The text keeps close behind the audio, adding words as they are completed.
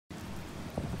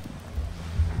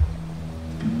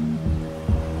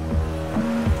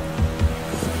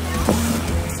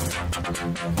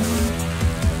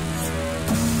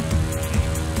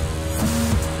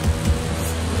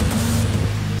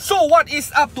what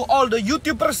is up to all the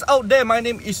YouTubers out there? My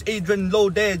name is Adrian Low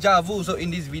Deja Vu. So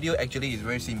in this video, actually it's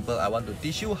very simple. I want to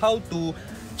teach you how to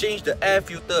change the air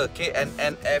filter, K&N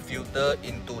Air Filter,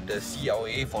 into the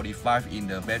CLA45 in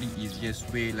the very easiest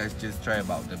way. Let's just try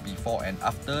about the before and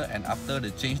after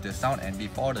the change the sound and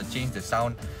before the change the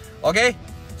sound. Okay,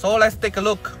 so let's take a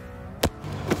look.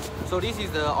 So this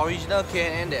is the original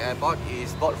K&N that I bought.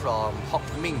 It's bought from Hok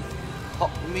Ming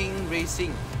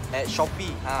Racing at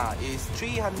Shopee. It's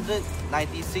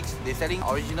 396. They're selling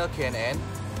original K&N,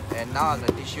 and now I'm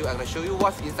gonna show you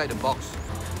what's inside the box.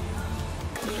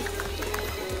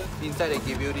 Inside they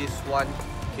give you this one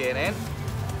K&N,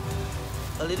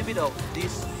 a little bit of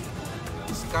these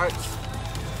cards,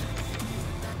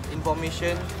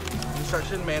 information,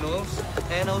 instruction manuals,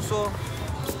 and also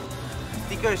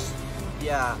stickers.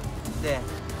 Yeah, there.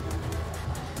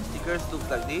 Stickers look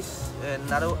like this, and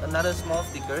another small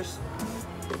stickers.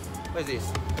 What is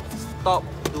this? Stop,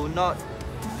 do not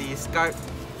discard,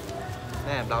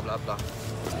 and blah blah blah.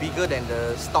 It's bigger than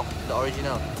the stock, the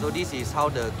original. So this is how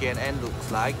the K&N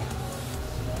looks like.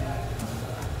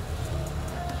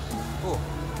 Oh,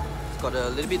 it's got a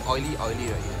little bit oily right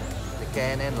here. The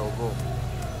K&N logo.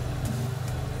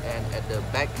 And at the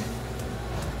back,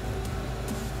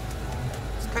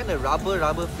 it's kind of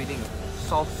rubber feeling,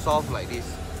 soft like this.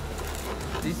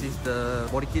 This is the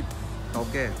Bodykit.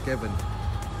 Okay, Kevin.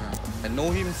 I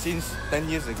know him since 10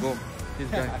 years ago. This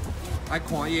guy. I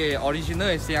call it original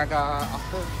is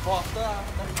after.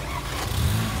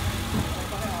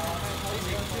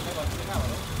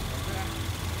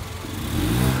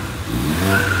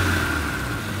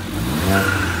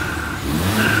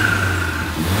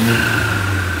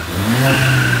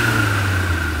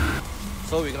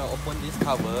 So we're gonna open this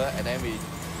cover and then we're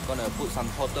gonna put some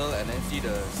throttle and then see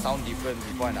the sound difference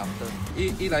before and after.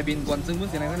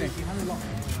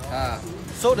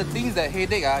 So the things that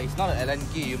headache it's not an Allen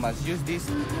key. You must use this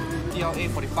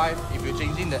CLA45. If you're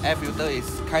changing the air filter,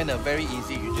 it's kind of very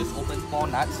easy. You just open 4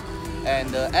 nuts, and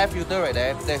the air filter right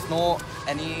there, there's no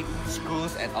any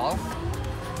screws at all.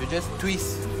 You just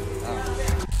twist.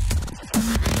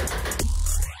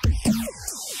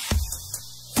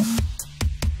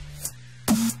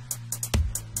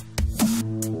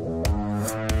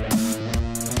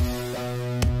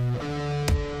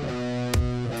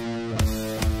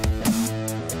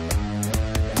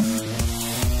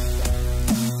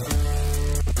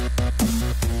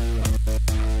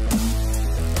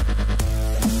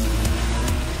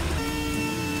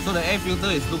 So the air filter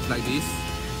looks like this,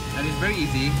 and it's very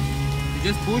easy. You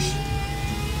just push,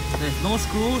 there's no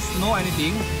screws, no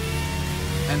anything,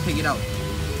 and take it out.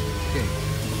 Okay,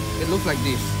 it looks like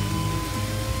this.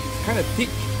 It's kind of thick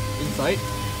inside.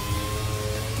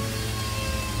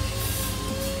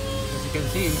 As you can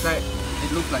see inside,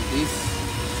 it looks like this.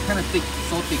 It's kind of thick,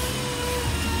 so thick.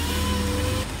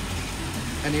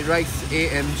 And it writes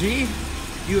AMG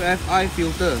UFI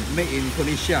filter made in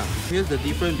Indonesia. Here's the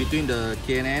difference between the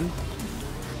K&N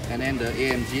and then the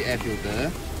AMG air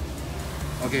filter.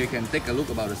 Okay, you can take a look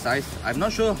about the size. I'm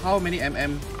not sure how many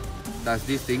mm does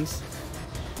these things,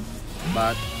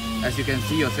 but as you can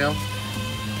see yourself,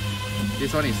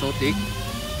 this one is so thick,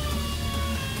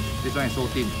 this one is so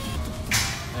thin,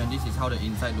 and this is how the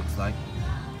inside looks like.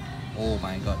 Oh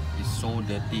my god, it's so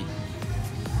dirty.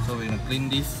 So we're gonna clean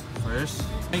this first.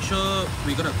 Make sure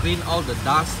we're gonna clean all the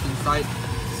dust inside.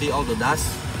 See all the dust?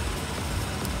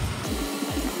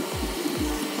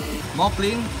 More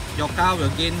clean, your car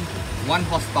will gain 1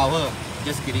 horsepower.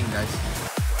 Just kidding, guys.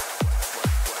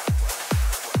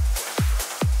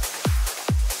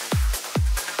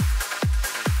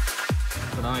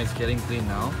 So now it's getting clean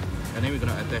now. And then we're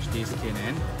gonna attach this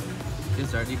K&N.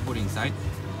 Just directly put inside.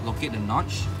 Locate the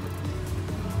notch.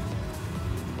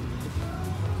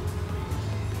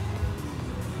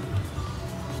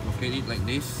 Locate it like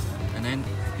this, and then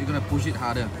you're gonna push it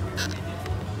harder.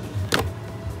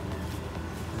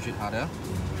 Push it harder.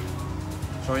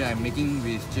 Sorry, I'm making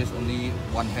with just only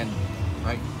one hand,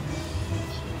 right?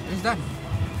 It's done.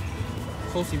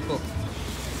 So simple.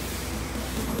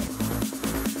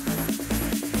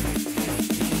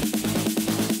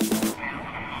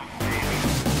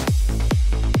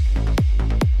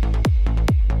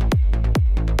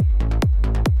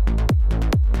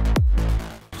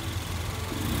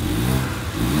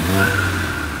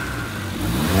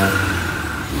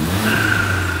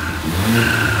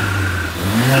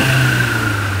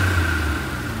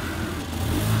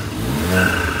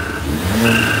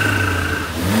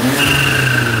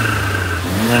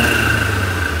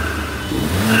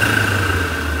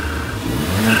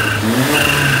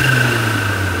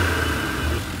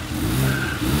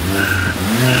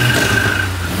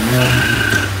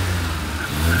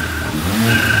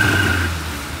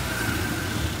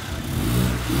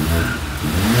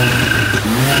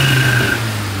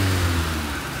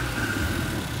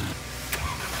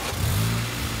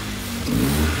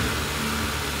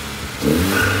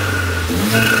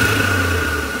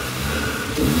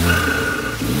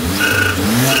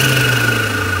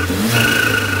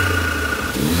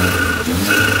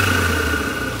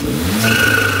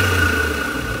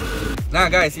 Now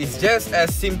guys, it's just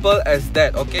as simple as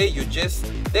that, okay?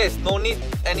 There's no need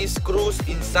any screws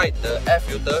inside the air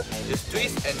filter. Just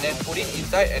twist and then put it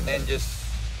inside and then just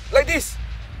like this,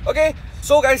 okay?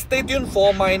 So guys, stay tuned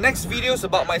for my next videos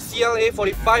about my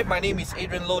CLA45. My name is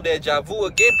Adrian Low Deja Vu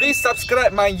again. Please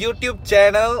subscribe my YouTube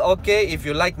channel, okay? If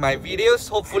you like my videos,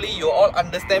 hopefully you all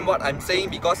understand what I'm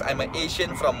saying because I'm an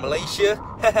Asian from Malaysia.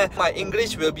 My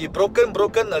English will be broken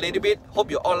a little bit. Hope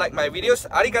you all like my videos.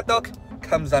 Arigato.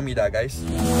 Kamsahamnida, guys.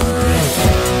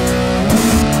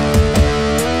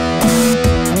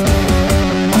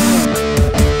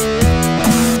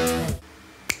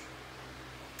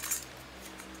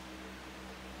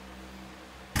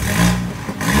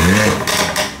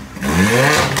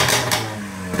 Yeah.